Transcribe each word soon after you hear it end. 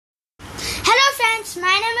friends,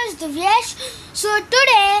 my name is Divyesh. So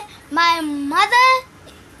today my mother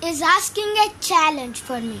is asking a challenge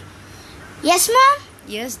for me. Yes, Mom?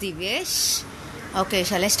 Yes, Divyesh. Okay,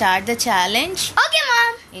 shall I start the challenge? Okay,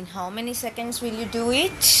 Mom. In how many seconds will you do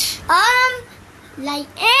it? Like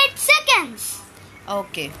 8 seconds.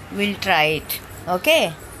 Okay, we'll try it.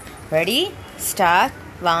 Okay, ready? Start.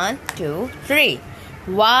 1, 2, 3.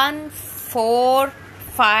 1, 4,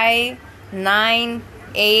 5, 9,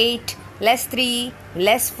 8, less 3,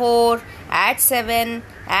 less 4, add 7,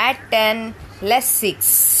 add 10, less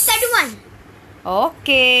 6. 31.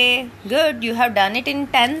 Okay, good. You have done it in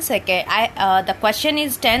 10 seconds. The question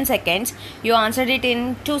is 10 seconds. You answered it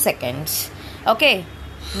in 2 seconds. Okay,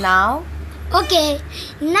 now. Okay,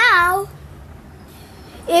 now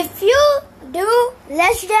if you do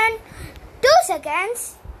less than 2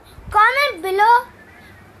 seconds, comment below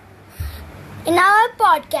in our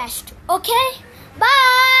podcast. Okay,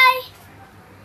 bye.